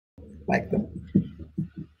like them.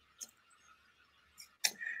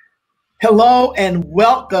 Hello and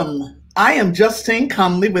welcome. I am Justine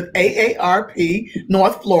Conley with AARP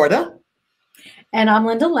North Florida. And I'm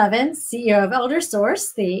Linda Levin, CEO of Elder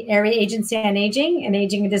Source, the Area Agency on Aging and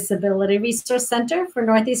Aging and Disability Resource Center for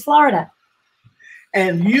Northeast Florida.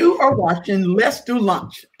 And you are watching Let's Do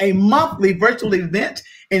Lunch, a monthly virtual event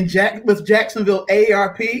with Jacksonville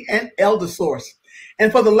AARP and Elder Source.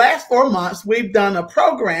 And for the last 4 months, we've done a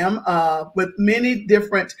program with many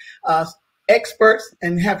different experts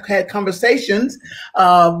and have had conversations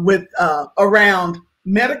around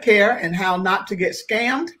Medicare and how not to get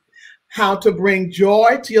scammed, how to bring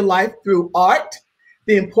joy to your life through art,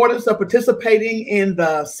 the importance of participating in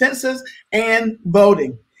the census and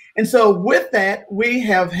voting. And so with that, we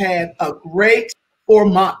have had a great 4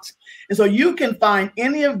 months. And so you can find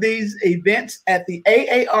any of these events at the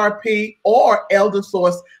AARP or Elder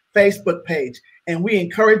Source Facebook page. And we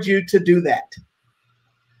encourage you to do that.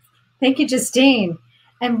 Thank you, Justine.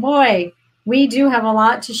 And boy, we do have a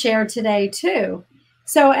lot to share today too.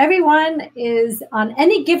 So everyone is on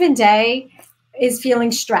any given day is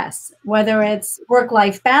feeling stress, whether it's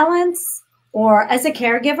work-life balance or as a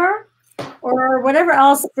caregiver or whatever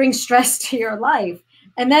else brings stress to your life.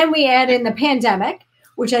 And then we add in the pandemic,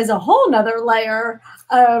 which has a whole nother layer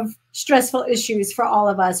of stressful issues for all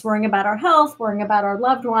of us, worrying about our health, worrying about our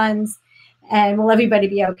loved ones, and will everybody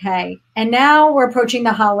be okay? And now we're approaching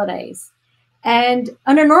the holidays. And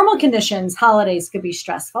under normal conditions, holidays could be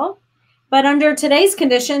stressful. But under today's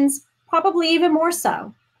conditions, probably even more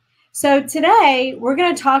so. So today, we're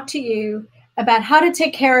going to talk to you about how to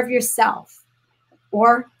take care of yourself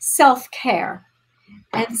or self-care.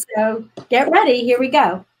 And so get ready. Here we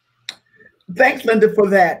go. Thanks, Linda, for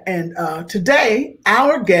that. And today,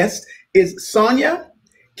 our guest is Sonia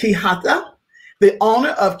Quijada, the owner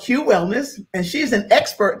of Q Wellness, and she's an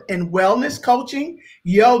expert in wellness coaching,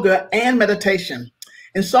 yoga, and meditation.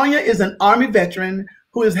 And Sonia is an Army veteran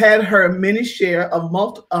who has had her many share of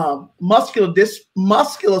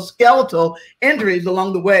musculoskeletal injuries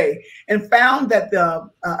along the way, and found that the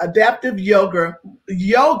adaptive yoga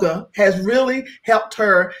has really helped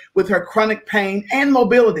her with her chronic pain and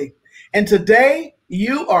mobility. And today,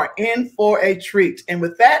 you are in for a treat. And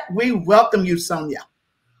with that, we welcome you, Sonia.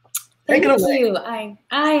 Thank you. I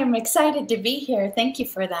am excited to be here. Thank you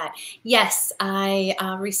for that. Yes, I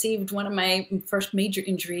received one of my first major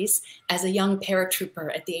injuries as a young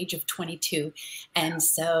paratrooper at the age of 22. And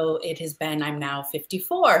so it has been, I'm now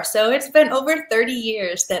 54. So it's been over 30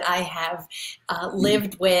 years that I have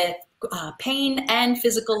lived with pain and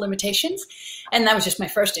physical limitations. And that was just my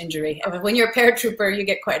first injury. When you're a paratrooper, you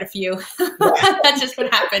get quite a few. That's just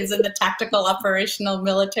what happens in the tactical, operational,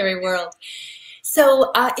 military world.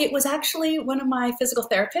 So it was actually one of my physical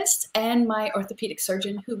therapists and my orthopedic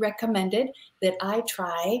surgeon who recommended that I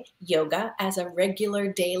try yoga as a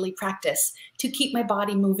regular daily practice to keep my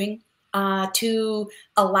body moving, to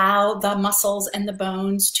allow the muscles and the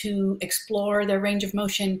bones to explore their range of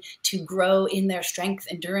motion, to grow in their strength,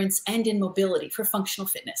 endurance, and in mobility for functional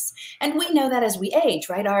fitness. And we know that as we age,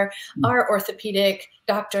 right? Our orthopedic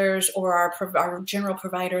doctors or our general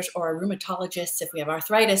providers or our rheumatologists, if we have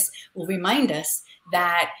arthritis, will remind us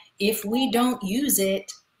that if we don't use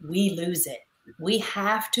it, we lose it. We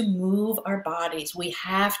have to move our bodies. We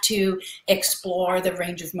have to explore the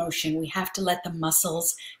range of motion. We have to let the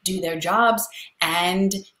muscles do their jobs.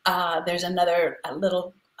 And there's another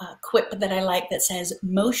little quip that I like that says,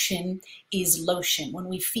 motion is lotion. When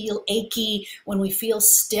we feel achy, when we feel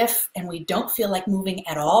stiff and we don't feel like moving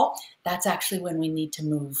at all, that's actually when we need to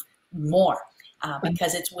move more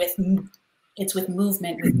because it's with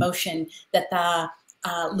movement, with motion that the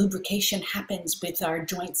lubrication happens with our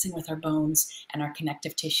joints and with our bones and our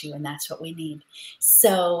connective tissue, and that's what we need.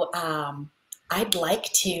 So I'd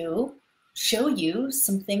like to show you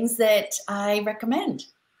some things that I recommend.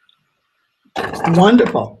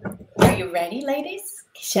 Wonderful. Are you ready, ladies?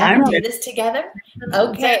 Shall we do this together?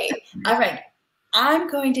 Okay. All right. I'm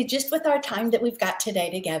going to, just with our time that we've got today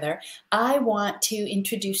together, I want to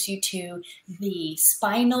introduce you to the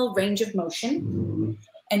spinal range of motion.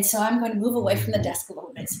 And so I'm going to move away from the desk a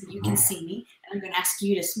little bit so that you can see me. And I'm going to ask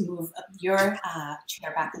you to move your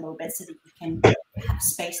chair back a little bit so that you can have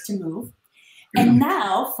space to move. And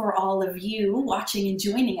now for all of you watching and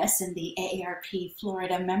joining us in the AARP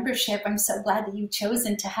Florida membership, I'm so glad that you've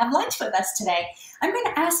chosen to have lunch with us today. I'm going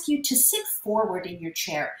to ask you to sit forward in your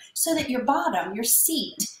chair so that your bottom, your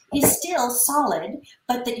seat, is still solid,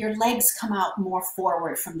 but that your legs come out more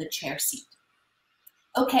forward from the chair seat.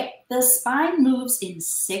 Okay, the spine moves in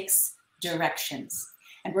 6 directions,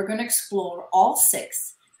 and we're going to explore all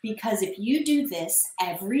 6 because if you do this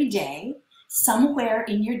every day, somewhere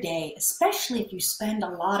in your day, especially if you spend a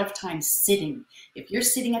lot of time sitting, if you're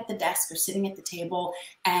sitting at the desk or sitting at the table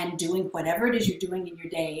and doing whatever it is you're doing in your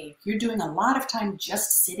day, if you're doing a lot of time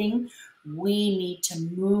just sitting, we need to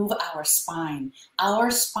move our spine.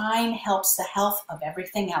 Our spine helps the health of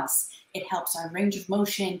everything else. It helps our range of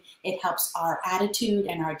motion. It helps our attitude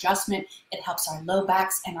and our adjustment. It helps our low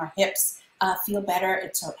backs and our hips feel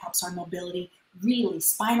better. So it helps our mobility. Really,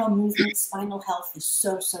 spinal movement, spinal health is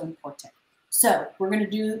so, so important. So we're going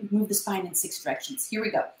to move the spine in 6 directions. Here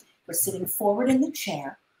we go. We're sitting forward in the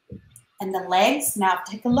chair. And the legs, now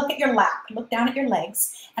take a look at your lap. Look down at your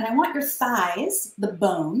legs. And I want your thighs, the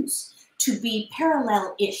bones, to be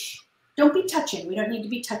parallel-ish. Don't be touching. We don't need to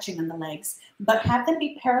be touching on the legs. But have them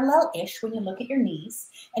be parallel-ish when you look at your knees.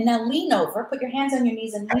 And now lean over. Put your hands on your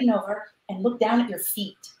knees and lean over and look down at your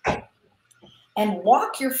feet. And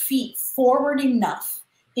walk your feet forward enough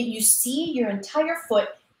that you see your entire foot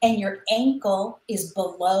and your ankle is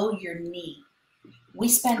below your knee. We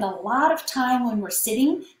spend a lot of time when we're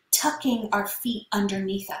sitting tucking our feet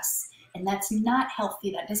underneath us, and that's not healthy.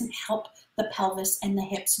 That doesn't help the pelvis and the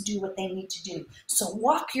hips do what they need to do. So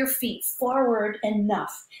walk your feet forward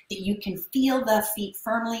enough that you can feel the feet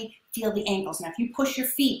firmly, feel the ankles. Now, if you push your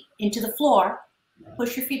feet into the floor,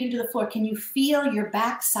 can you feel your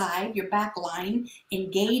back side, your back line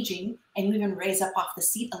engaging, and you even raise up off the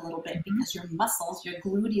seat a little bit because your muscles, your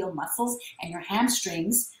gluteal muscles and your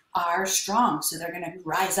hamstrings are strong. So they're going to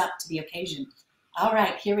rise up to the occasion. All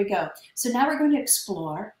right, here we go. So now we're going to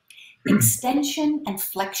explore extension and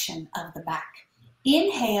flexion of the back.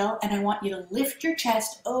 Inhale, and I want you to lift your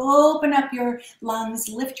chest, open up your lungs,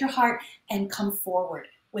 lift your heart, and come forward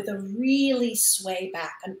with a really sway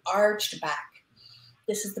back, an arched back.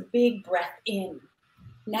 This is the big breath in.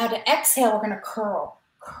 Now to exhale, we're going to curl.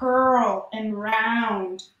 Curl and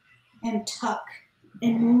round and tuck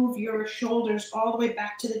and move your shoulders all the way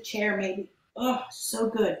back to the chair maybe. Oh, so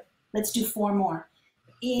good. Let's do 4 more.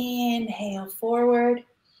 Inhale, forward.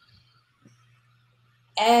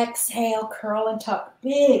 Exhale, curl and tuck.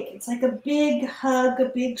 Big. It's like a big hug, a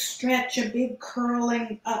big stretch, a big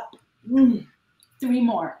curling up. 3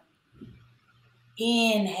 more.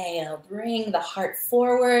 Inhale, bring the heart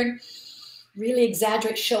forward. Really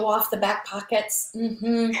exaggerate, show off the back pockets.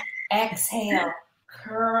 Exhale,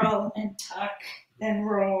 curl and tuck and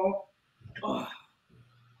roll.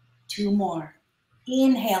 2 more.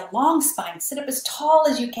 Inhale, long spine. Sit up as tall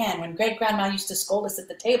as you can. When great grandma used to scold us at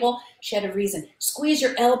the table, she had a reason. Squeeze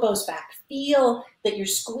your elbows back. Feel that you're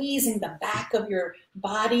squeezing the back of your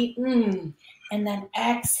body. And then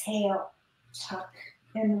exhale, tuck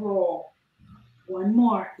and roll. 1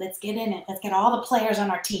 more. Let's get in it. Let's get all the players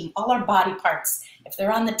on our team, all our body parts. If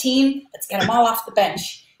they're on the team, let's get them all off the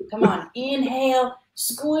bench. Come on. Inhale,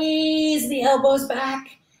 squeeze the elbows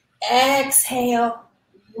back. Exhale,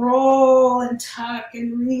 roll and tuck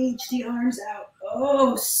and reach the arms out.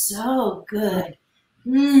 Oh, so good.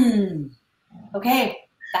 Okay,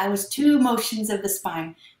 that was 2 motions of the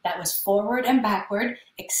spine. That was forward and backward,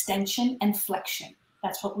 extension and flexion.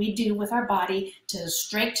 That's what we do with our body to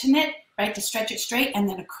straighten it, right? To stretch it straight and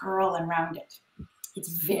then a curl and round it. It's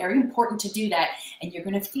very important to do that. And you're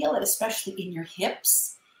going to feel it, especially in your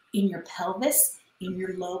hips, in your pelvis, in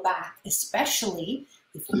your low back, especially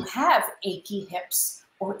if you have achy hips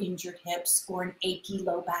or injured hips or an achy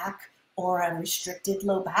low back or a restricted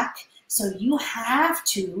low back. So you have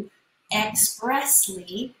to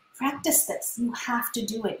expressly practice this. You have to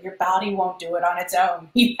do it. Your body won't do it on its own.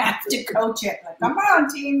 You have to coach it. Like, come on,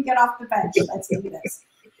 team, get off the bench. Let's do this.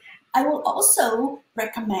 I will also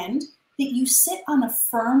recommend that you sit on a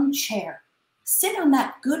firm chair. Sit on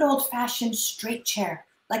that good old-fashioned straight chair,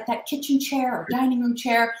 like that kitchen chair or dining room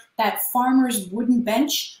chair, that farmer's wooden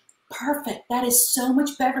bench. Perfect. That is so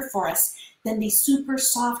much better for us than these super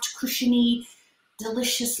soft, cushiony,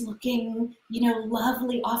 delicious looking,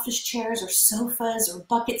 lovely office chairs or sofas or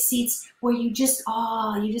bucket seats where you just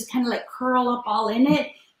kind of like curl up all in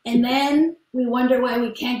it. And then we wonder why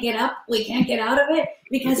we can't get up, we can't get out of it,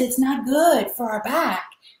 because it's not good for our back.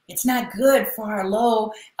 It's not good for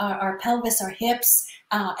our pelvis, our hips,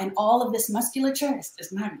 and all of this musculature. It's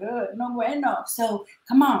just not good. No bueno. So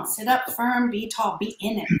come on, sit up firm, be tall, be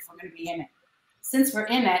in it if we're going to be in it. Since we're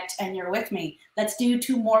in it and you're with me, let's do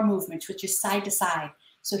 2 more movements, which is side to side.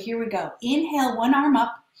 So here we go. Inhale, one arm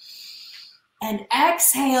up. And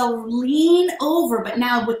exhale, lean over, but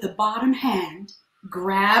now with the bottom hand,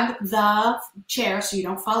 grab the chair so you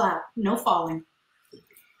don't fall out. No falling.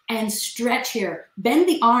 and stretch here. Bend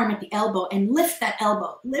the arm at the elbow and lift that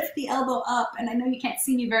elbow. Lift the elbow up. And I know you can't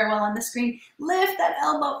see me very well on the screen. Lift that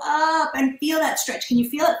elbow up and feel that stretch. Can you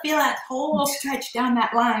feel it? Feel that whole stretch down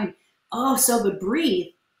that line. Oh, so good. Breathe.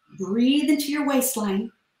 Breathe into your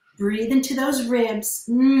waistline. Breathe into those ribs.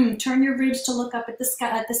 Turn your ribs to look up at the sky,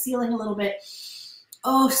 at the ceiling a little bit.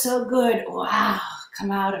 Oh, so good. Wow.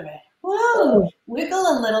 Come out of it. Whoa. Wiggle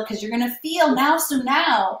a little because you're going to feel now. So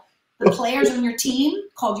now the players on your team,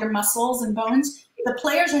 called your muscles and bones, the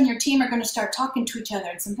players on your team are going to start talking to each other.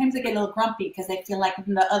 And sometimes they get a little grumpy because they feel like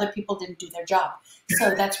the other people didn't do their job.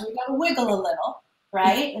 So that's where you got to wiggle a little,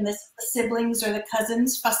 right? And this is the siblings or the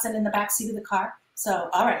cousins fussing in the backseat of the car. So,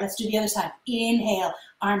 all right, let's do the other side. Inhale,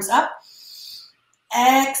 arms up.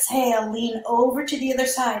 Exhale, lean over to the other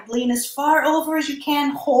side. Lean as far over as you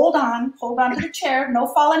can. Hold on to the chair. No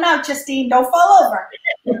falling out, Justine. Don't fall over.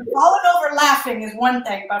 Falling over laughing is one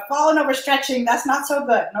thing, but falling over stretching, that's not so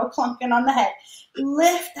good. No clunking on the head.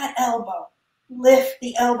 Lift that elbow. Lift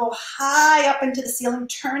the elbow high up into the ceiling.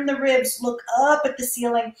 Turn the ribs. Look up at the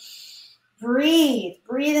ceiling. Breathe.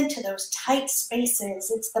 Breathe into those tight spaces.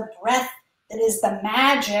 It's the breath that is the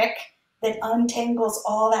magic that untangles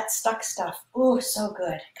all that stuck stuff. Oh, so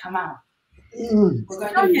good. Come on. We're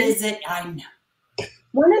going to visit. I know.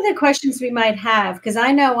 One of the questions we might have, because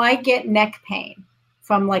I know I get neck pain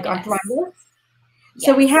from like arthritis. Yes.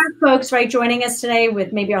 So we have folks, right, joining us today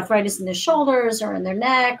with maybe arthritis in their shoulders or in their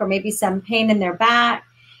neck or maybe some pain in their back.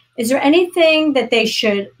 Is there anything that they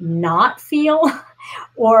should not feel?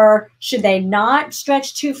 Or should they not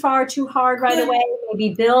stretch too far, too hard right away?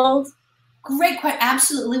 Maybe build? Great question.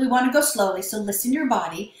 Absolutely. We want to go slowly. So listen to your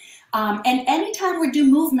body. And anytime we do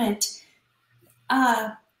movement,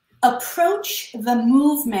 approach the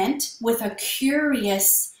movement with a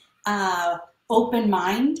curious, open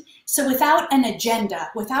mind. So without an agenda,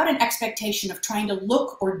 without an expectation of trying to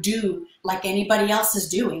look or do like anybody else is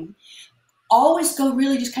doing, always go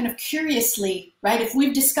really just kind of curiously, right? If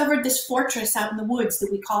we've discovered this fortress out in the woods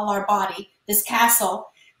that we call our body, this castle,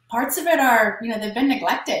 parts of it are, they've been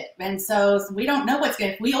neglected. And so we don't know what's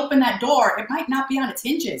going to, if we open that door, it might not be on its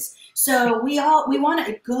hinges. So we want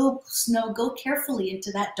to go carefully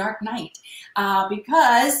into that dark night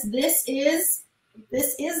because this is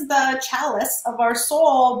the chalice of our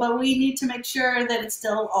soul, but we need to make sure that it's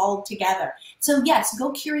still all together. So yes,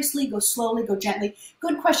 go curiously, go slowly, go gently.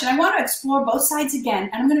 Good question. I want to explore both sides again,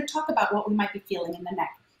 and I'm going to talk about what we might be feeling in the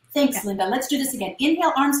neck. Thanks, Linda. Let's do this again.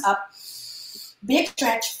 Inhale, arms up. Big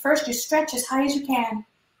stretch. First, you stretch as high as you can,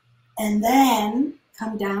 and then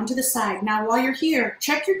come down to the side. Now, while you're here,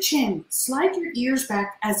 check your chin. Slide your ears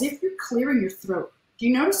back as if you're clearing your throat. Do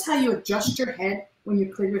you notice how you adjust your head when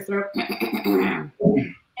you clear your throat? And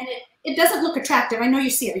it doesn't look attractive. I know you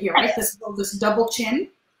see it here, right? This double chin.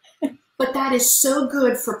 But that is so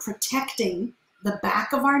good for protecting the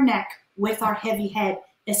back of our neck with our heavy head,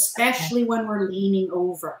 especially when we're leaning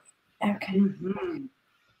over. Okay. Mm-hmm.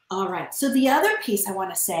 All right. So the other piece I want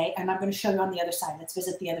to say, and I'm going to show you on the other side. Let's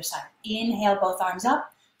visit the other side. Inhale, both arms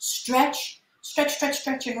up. Stretch, stretch, stretch,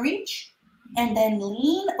 stretch, and reach. And then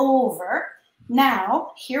lean over.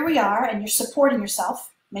 Now, here we are, and you're supporting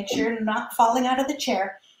yourself. Make sure you're not falling out of the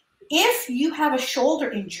chair. If you have a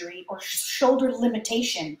shoulder injury or shoulder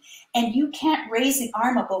limitation and you can't raise the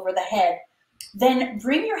arm up over the head, then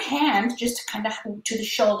bring your hand just kind of to the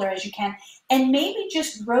shoulder as you can, and maybe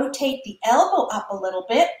just rotate the elbow up a little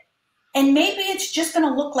bit. And maybe it's just going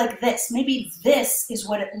to look like this. Maybe this is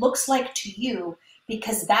what it looks like to you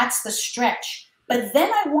because that's the stretch. But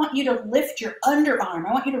then I want you to lift your underarm.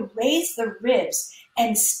 I want you to raise the ribs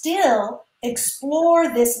and still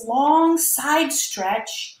explore this long side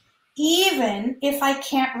stretch, even if I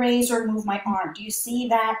can't raise or move my arm. Do you see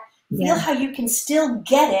that? Yeah. Feel how you can still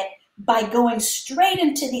get it by going straight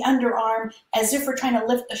into the underarm as if we're trying to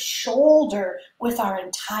lift the shoulder with our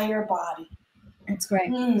entire body. That's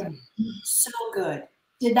great. So good.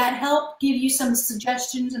 Did that help give you some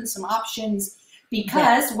suggestions and some options?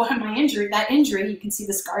 Because that injury, you can see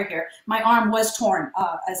the scar here, my arm was torn.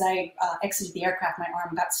 As I exited the aircraft, my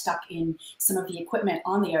arm got stuck in some of the equipment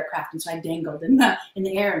on the aircraft, and so I dangled in the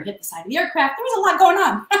air and hit the side of the aircraft. There was a lot going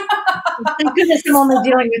on. Thank goodness I'm only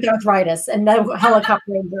dealing with arthritis and no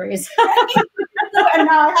helicopter injuries. And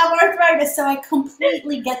now I have arthritis, so I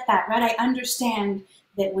completely get that, right? I understand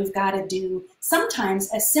that we've got to do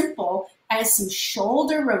sometimes as simple as some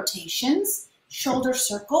shoulder rotations, shoulder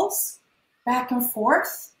circles, back and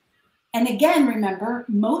forth. And again, remember,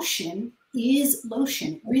 motion is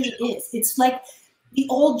lotion. It really is. It's like the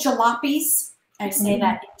old jalopies. I say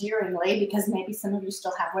that endearingly because maybe some of you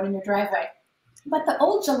still have one in your driveway. But the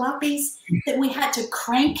old jalopies that we had to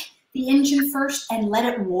crank the engine first and let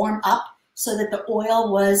it warm up so that the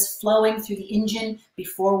oil was flowing through the engine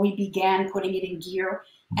before we began putting it in gear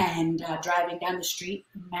and driving down the street.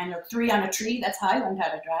 Manual 3 on a tree, that's how I learned how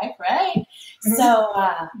to drive, right? Mm-hmm. So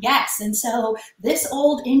yes, and so this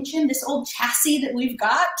old engine, this old chassis that we've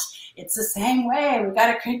got, it's the same way. We've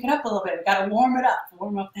got to crank it up a little bit. We've got to warm it up,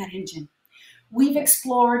 warm up that engine. We've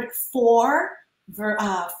explored four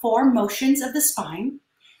motions of the spine.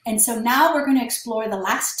 And so now we're going to explore the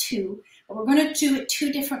last two, but we're going to do it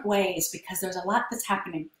 2 different ways because there's a lot that's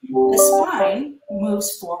happening. The spine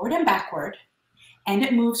moves forward and backward, and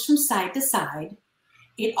it moves from side to side.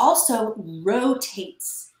 It also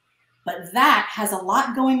rotates, but that has a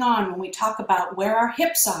lot going on when we talk about where our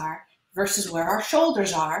hips are versus where our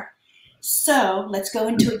shoulders are. So let's go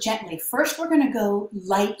into it gently. First, we're going to go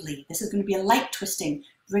lightly. This is going to be a light twisting,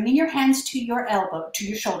 bringing your hands to your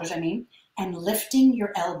shoulders, and lifting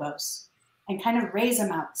your elbows and kind of raise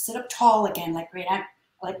them out. Sit up tall again, like great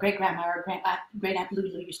grandma or great aunt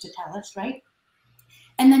Lulu used to tell us, right?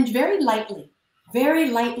 And then very lightly,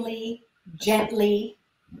 gently,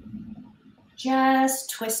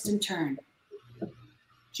 just twist and turn.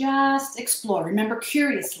 Just explore. Remember,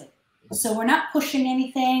 curiously. So we're not pushing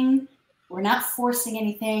anything. We're not forcing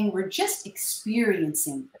anything. We're just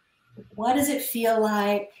experiencing. What does it feel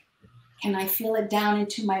like? Can I feel it down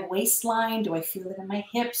into my waistline? Do I feel it in my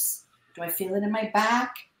hips? Do I feel it in my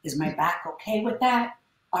back? Is my back okay with that?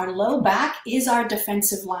 Our low back is our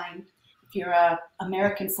defensive line. If you're an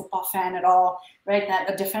American football fan at all, right,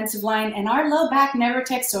 a defensive line. And our low back never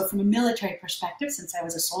takes, so from a military perspective, since I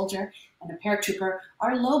was a soldier and a paratrooper,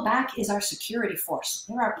 our low back is our security force.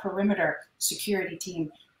 They're our perimeter security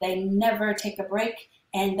team. They never take a break,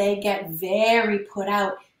 and they get very put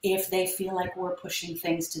out if they feel like we're pushing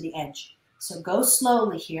things to the edge. So go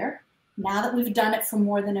slowly here. Now that we've done it for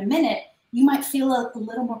more than a minute, you might feel a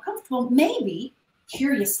little more comfortable. Maybe,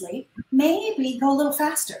 curiously, maybe go a little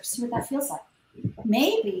faster. See what that feels like.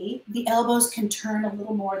 Maybe the elbows can turn a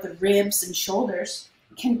little more, the ribs and shoulders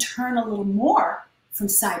can turn a little more from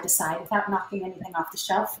side to side without knocking anything off the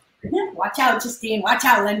shelf. Watch out, Justine. Watch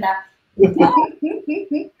out, Linda.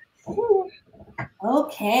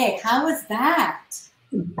 Okay, how was that?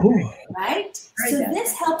 Right? So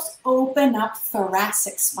this helps open up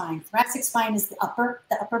thoracic spine. Thoracic spine is the upper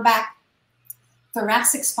back.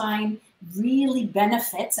 Thoracic spine really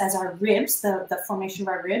benefits as our ribs, the formation of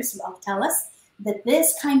our ribs will tell us that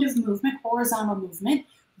this kind of movement, horizontal movement,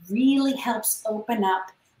 really helps open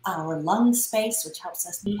up our lung space, which helps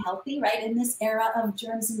us be healthy, right, in this era of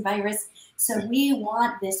germs and virus. So we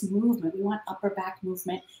want this movement. We want upper back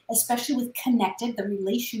movement, especially with connected, the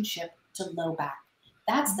relationship to low back.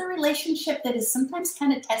 That's the relationship that is sometimes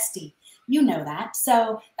kind of testy. You know that.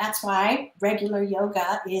 So that's why regular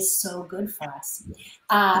yoga is so good for us.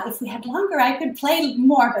 If we had longer, I could play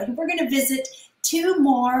more, but we're going to visit two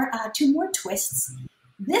more twists.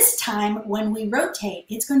 This time, when we rotate,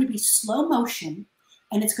 it's going to be slow motion,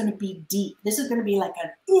 and it's going to be deep. This is going to be like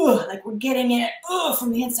like we're getting it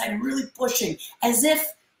from the inside and really pushing, as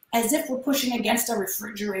if we're pushing against a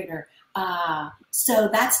refrigerator. So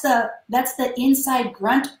that's the inside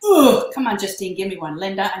grunt. Come on, Justine, give me one.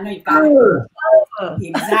 Linda, I know you've got it.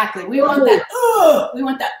 Exactly. We want that. We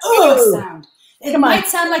want that sound. It might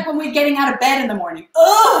sound like when we're getting out of bed in the morning.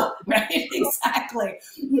 Right? Exactly.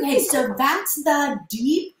 Okay, so that's the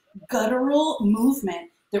deep guttural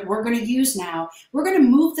movement that we're going to use now. We're going to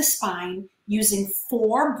move the spine using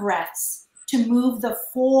 4 breaths to move the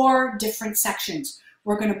 4 different sections.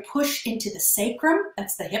 We're going to push into the sacrum.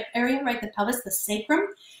 That's the hip area, right? The pelvis, the sacrum.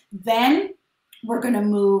 Then we're going to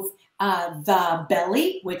move the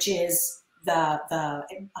belly, which is the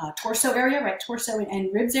torso area, right? Torso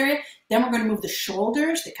and ribs area. Then we're going to move the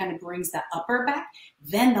shoulders. That kind of brings the upper back.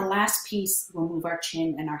 Then the last piece, we'll move our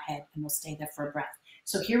chin and our head, and we'll stay there for a breath.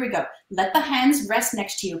 So here we go. Let the hands rest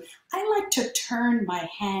next to you. I like to turn my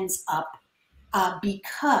hands up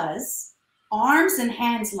because arms and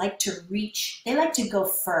hands like to reach. They like to go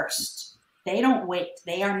first. They don't wait.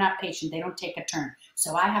 They are not patient. They don't take a turn.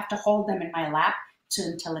 So I have to hold them in my lap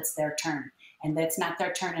until it's their turn. And it's not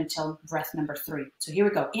their turn until breath number 3. So here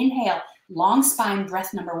we go. Inhale, long spine,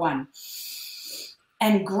 breath number 1.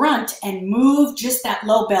 And grunt and move just that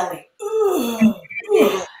low belly.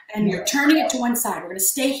 And you're turning it to one side. We're going to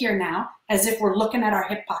stay here now as if we're looking at our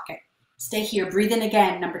hip pocket. Stay here. Breathe in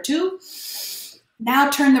again. Number 2.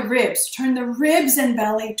 Now turn the ribs. Turn the ribs and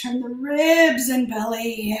belly. Turn the ribs and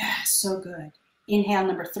belly. Yeah, so good. Inhale,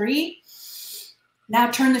 number 3.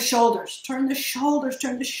 Now turn the shoulders. Turn the shoulders.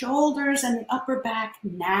 Turn the shoulders and the upper back.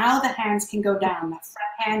 Now the hands can go down. That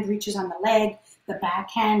front hand reaches on the leg. The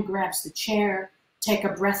back hand grabs the chair. Take a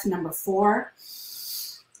breath, number 4.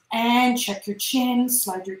 And check your chin,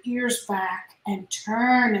 slide your ears back, and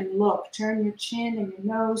turn and look. Turn your chin and your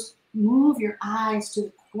nose. Move your eyes to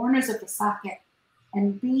the corners of the socket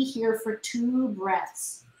and be here for 2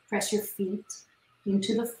 breaths. Press your feet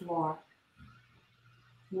into the floor.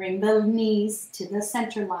 Bring the knees to the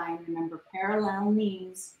center line. Remember, parallel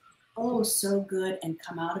knees. Oh, so good. And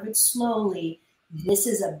come out of it slowly. This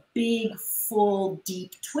is a big, full,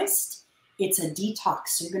 deep twist. It's a detox,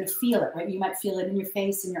 so you're going to feel it, right? You might feel it in your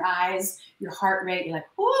face, in your eyes, your heart rate. You're like,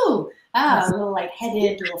 ooh, a little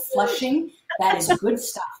lightheaded, a little flushing. That is good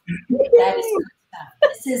stuff. That is good stuff.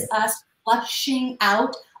 This is us flushing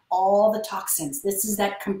out all the toxins. This is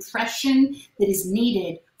that compression that is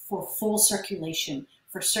needed for full circulation.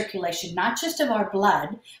 For circulation, not just of our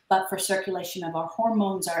blood, but for circulation of our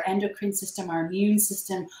hormones, our endocrine system, our immune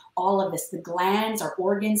system, all of this, the glands, our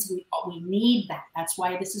organs, we need that. That's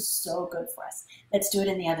why this is so good for us. Let's do it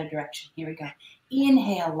in the other direction. Here we go.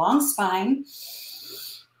 Inhale, long spine.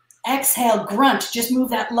 Exhale, grunt. Just move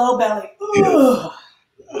that low belly. Inhale,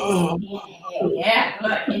 yeah,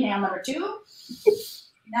 good. Inhale, number 2.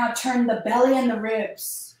 Now turn the belly and the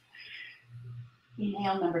ribs.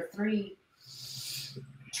 Inhale, number 3.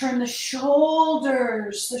 Turn the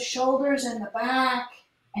shoulders and the back.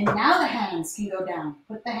 And now the hands can go down.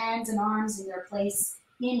 Put the hands and arms in their place.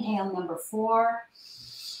 Inhale, number 4.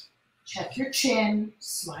 Check your chin,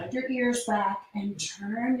 slide your ears back, and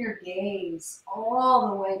turn your gaze all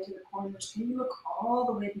the way to the corners. Can you look all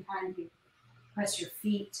the way behind you? Press your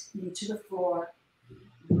feet into the floor.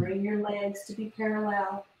 Bring your legs to be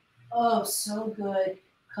parallel. Oh, so good.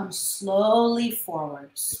 Come slowly forward,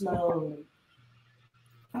 slowly.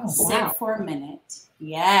 Oh, sit for a minute.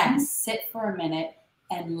 Yes, sit for a minute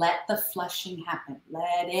and let the flushing happen.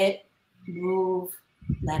 Let it move.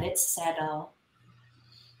 Let it settle.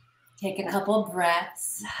 Take a couple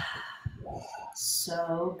breaths.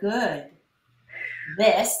 So good.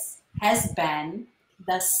 This has been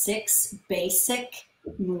the 6 basic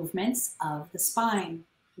movements of the spine.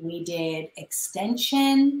 We did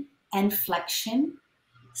extension and flexion,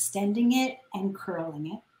 extending it and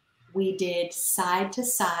curling it. We did side to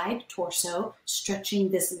side torso, stretching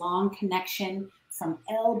this long connection from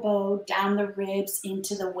elbow down the ribs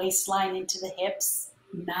into the waistline, into the hips.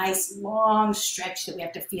 Nice long stretch that we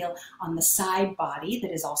have to feel on the side body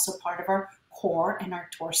that is also part of our core and our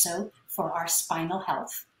torso for our spinal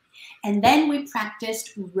health. And then we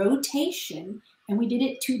practiced rotation, and we did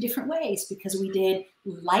it 2 different ways because we did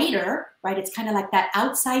lighter, right? It's kind of like that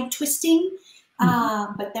outside twisting.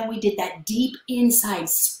 But then we did that deep inside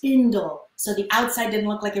spindle. So the outside didn't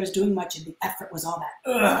look like it was doing much, and the effort was all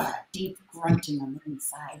that deep grunting on the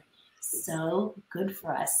inside. So good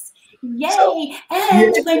for us. Yay.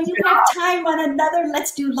 And when you have time on another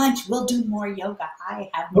Let's Do Lunch, we'll do more yoga. I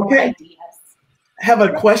have more ideas. I have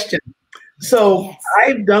a question. So yes.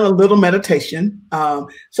 I've done a little meditation.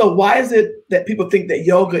 So why is it that people think that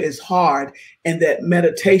yoga is hard and that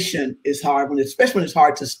meditation is hard, especially when it's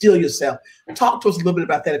hard to still yourself? Talk to us a little bit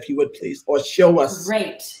about that, if you would, please, or show us.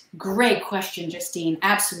 Great question, Justine.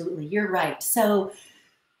 Absolutely. You're right. So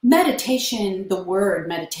meditation, the word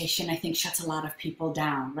meditation, I think shuts a lot of people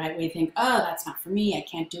down, right? We think, oh, that's not for me. I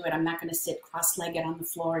can't do it. I'm not going to sit cross-legged on the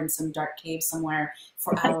floor in some dark cave somewhere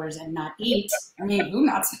for hours and not eat. I mean, who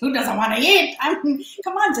doesn't want to eat?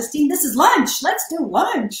 Come on, Justine, this is lunch. Let's do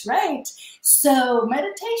lunch, right? So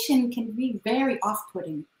meditation can be very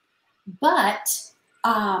off-putting. But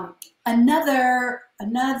another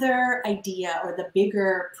idea, or the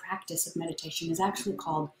bigger practice of meditation, is actually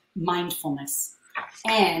called mindfulness.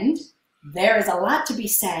 And there is a lot to be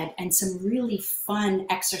said and some really fun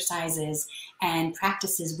exercises and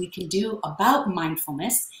practices we can do about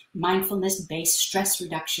mindfulness. Mindfulness-based stress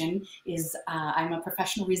reduction is, I'm a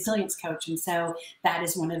professional resilience coach, and so that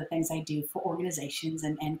is one of the things I do for organizations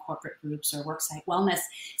and corporate groups or worksite wellness.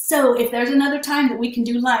 So if there's another time that we can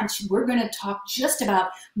do lunch, we're going to talk just about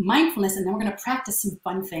mindfulness, and then we're going to practice some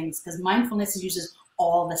fun things because mindfulness uses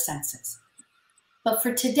all the senses. But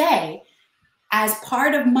for today, as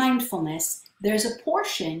part of mindfulness, there's a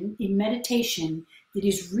portion in meditation that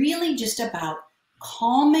is really just about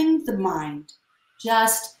calming the mind,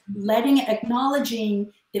 just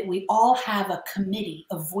acknowledging that we all have a committee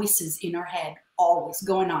of voices in our head always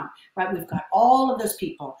going on, right? We've got all of those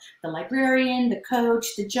people, the librarian, the coach,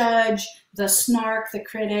 the judge, the snark, the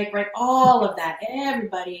critic, right? All of that,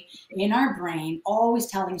 everybody in our brain always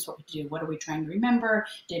telling us what to do. What are we trying to remember?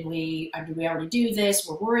 Did we already do this?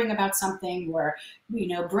 We're worrying about something. We're,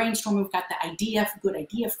 brainstorming. We've got the good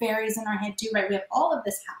idea fairies in our head too, right? We have all of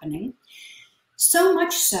this happening. So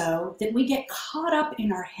much so that we get caught up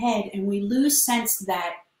in our head and we lose sense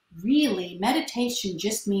that really meditation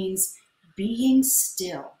just means being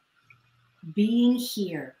still, being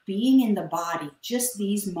here, being in the body, just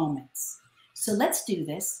these moments. So let's do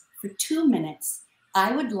this for 2 minutes.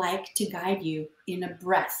 I would like to guide you in a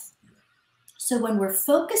breath. So when we're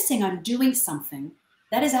focusing on doing something,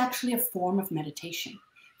 that is actually a form of meditation.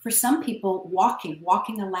 For some people, walking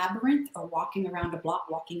a labyrinth or walking around a block,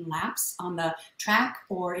 walking laps on the track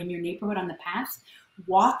or in your neighborhood on the path,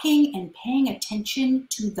 walking and paying attention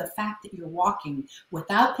to the fact that you're walking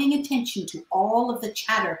without paying attention to all of the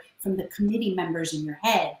chatter from the committee members in your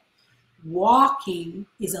head. Walking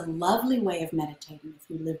is a lovely way of meditating. If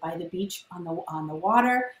you live by the beach on the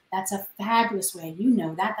water, that's a fabulous way. You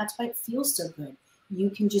know that. That's why it feels so good. You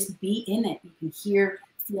can just be in it. You can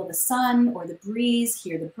feel the sun or the breeze,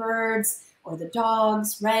 hear the birds or the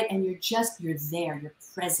dogs, right? And you're there, you're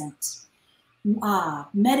present.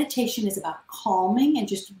 Meditation is about calming and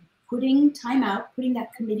just putting time out, putting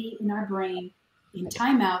that committee in our brain in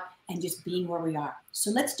time out and just being where we are.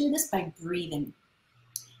 So let's do this by breathing.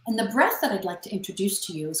 And the breath that I'd like to introduce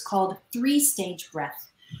to you is called 3-stage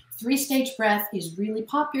breath. 3-stage breath is really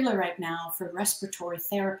popular right now for respiratory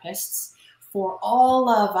therapists, for all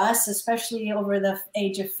of us, especially over the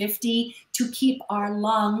age of 50, to keep our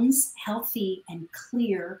lungs healthy and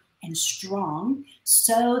clear and strong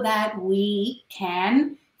so that we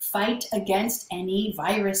can fight against any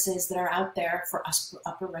viruses that are out there for us for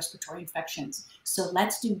upper respiratory infections. So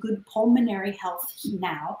let's do good pulmonary health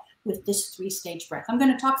now with this 3-stage breath. I'm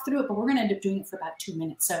going to talk through it, but we're going to end up doing it for about 2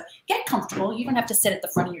 minutes. So get comfortable. You don't have to sit at the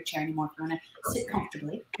front of your chair anymore if you want to sit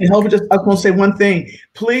comfortably. And I was going to say one thing.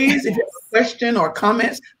 Please, if you have a question or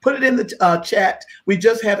comments, put it in the chat. We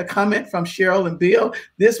just had a comment from Cheryl and Bill.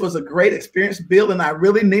 This was a great experience, Bill, and I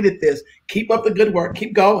really needed this. Keep up the good work.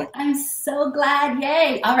 Keep going. I'm so glad.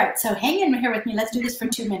 Yay. All right. So hang in here with me. Let's do this for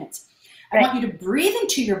 2 minutes. I want you to breathe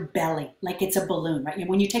into your belly like it's a balloon, right?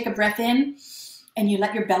 When you take a breath in, and you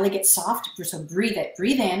let your belly get soft, so breathe it.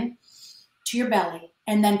 Breathe in to your belly,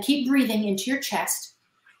 and then keep breathing into your chest.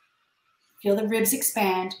 Feel the ribs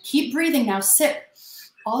expand. Keep breathing now. Sip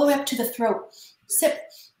all the way up to the throat. Sip.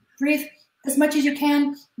 Breathe as much as you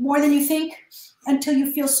can, more than you think, until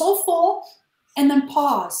you feel so full, and then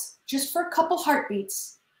pause just for a couple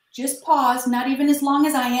heartbeats. Just pause, not even as long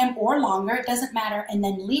as I am or longer, it doesn't matter, and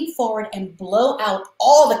then lean forward and blow out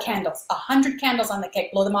all the candles, 100 candles on the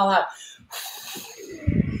cake, blow them all out.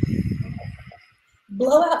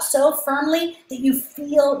 Blow out so firmly that you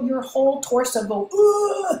feel your whole torso go,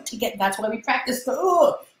 that's why we practice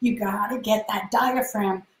the, you gotta get that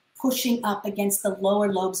diaphragm pushing up against the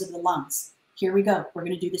lower lobes of the lungs. Here we go, we're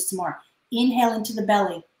gonna do this some more. Inhale into the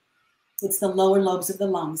belly, it's the lower lobes of the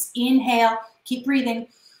lungs. Inhale, keep breathing,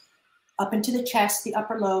 up into the chest, the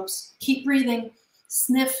upper lobes. Keep breathing,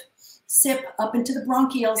 sniff, sip, up into the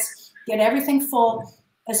bronchioles, get everything full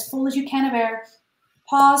as you can of air.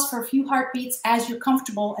 Pause for a few heartbeats as you're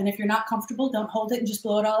comfortable, and if you're not comfortable, don't hold it and just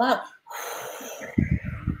blow it all out.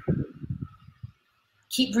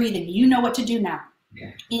 Keep breathing. You know what to do now.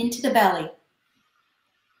 Into the belly,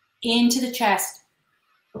 into the chest,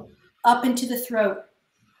 up into the throat.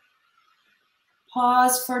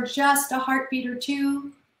 Pause for just a heartbeat or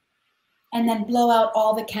two, and then blow out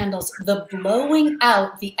all the candles. The blowing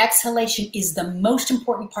out, the exhalation is the most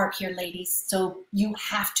important part here, ladies. So you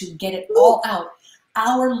have to get it all out.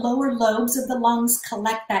 Our lower lobes of the lungs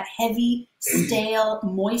collect that heavy, stale,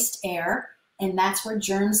 moist air, and that's where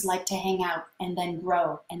germs like to hang out and then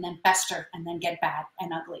grow and then fester and then get bad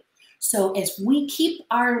and ugly. So as we keep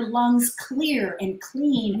our lungs clear and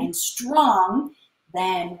clean and strong,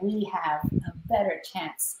 then we have a better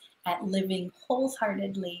chance at living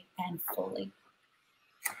wholeheartedly and fully.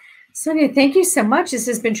 Sonia, thank you so much. This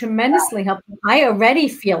has been tremendously helpful. I already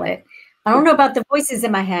feel it. I don't know about the voices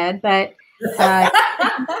in my head, but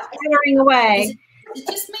away. Is it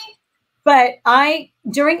just me? But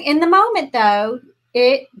in the moment though,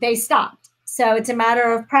 they stopped. So it's a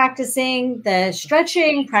matter of practicing the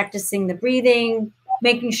stretching, practicing the breathing,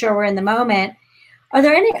 making sure we're in the moment. Are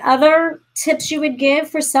there any other tips you would give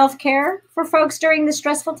for self-care for folks during this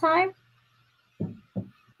stressful time?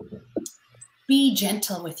 Be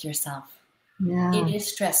gentle with yourself. Yeah. It is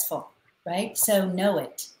stressful, right? So know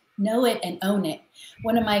it and own it.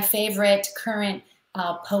 One of my favorite current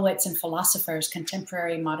poets and philosophers,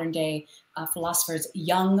 contemporary modern day philosophers,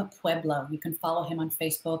 Yung Pueblo. You can follow him on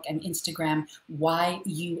Facebook and Instagram,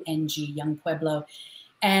 Y-U-N-G, Yung Pueblo.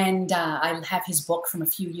 And I have his book from a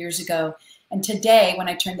few years ago. And today, when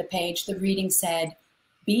I turned the page, the reading said,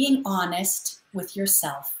 being honest with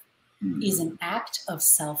yourself is an act of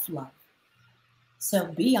self-love. So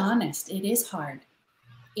be honest. It is hard.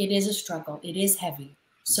 It is a struggle. It is heavy.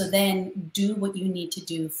 So then do what you need to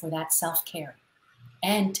do for that self-care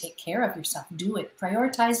and take care of yourself. Do it.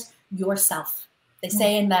 Prioritize yourself. They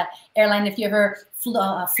say in the airline, if you ever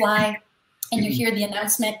fly and you hear the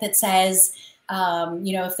announcement that says,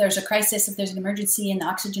 you know, if there's a crisis, if there's an emergency and the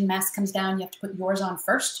oxygen mask comes down, you have to put yours on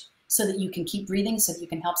first so that you can keep breathing, so that you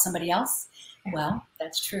can help somebody else. Well,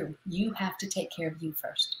 that's true. You have to take care of you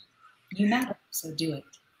first. You matter, so do it.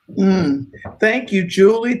 Thank you,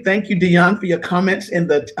 Julie. Thank you, Dion, for your comments in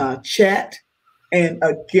the chat. And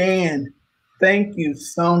again, thank you,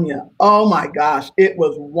 Sonia. Oh my gosh, it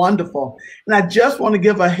was wonderful. And I just want to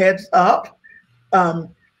give a heads up.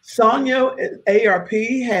 Sonia,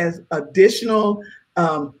 AARP has additional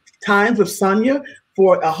times with Sonia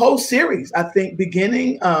for a whole series, I think,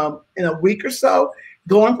 beginning in a week or so,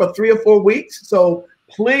 going for 3 or 4 weeks. So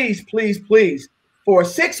please, please, please, for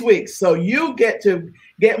 6 weeks. So you get to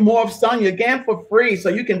get more of Sonia again for free, so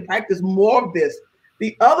you can practice more of this.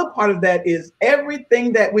 The other part of that is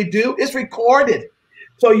everything that we do is recorded.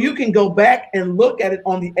 So you can go back and look at it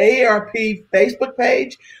on the AARP Facebook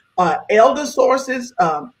page, Elder Sources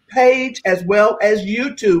page, as well as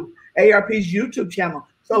YouTube, AARP's YouTube channel.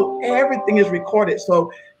 So everything is recorded.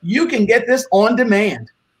 So you can get this on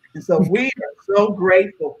demand. And so we are so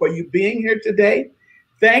grateful for you being here today.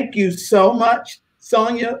 Thank you so much,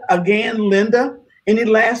 Sonia. Again, Linda, any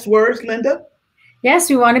last words, Linda? Yes,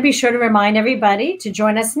 we want to be sure to remind everybody to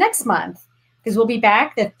join us next month, because we'll be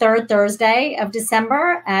back the 3rd Thursday of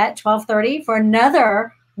December at 12:30 for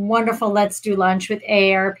another wonderful Let's Do Lunch with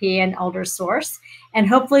AARP and Elder Source. And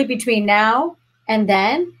hopefully between now and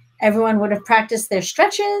then, everyone would have practiced their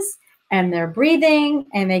stretches and their breathing,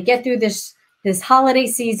 and they get through this holiday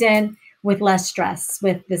season with less stress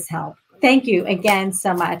with this help. Thank you again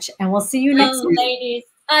so much. And we'll see you next week. Ladies,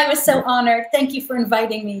 I was so honored. Thank you for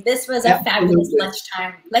inviting me. This was a fabulous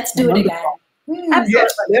lunchtime. Let's do it again.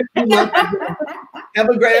 Yes, have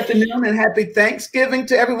a great afternoon and happy Thanksgiving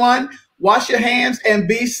to everyone. Wash your hands and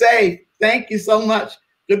be safe. Thank you so much.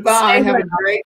 Goodbye. Have a great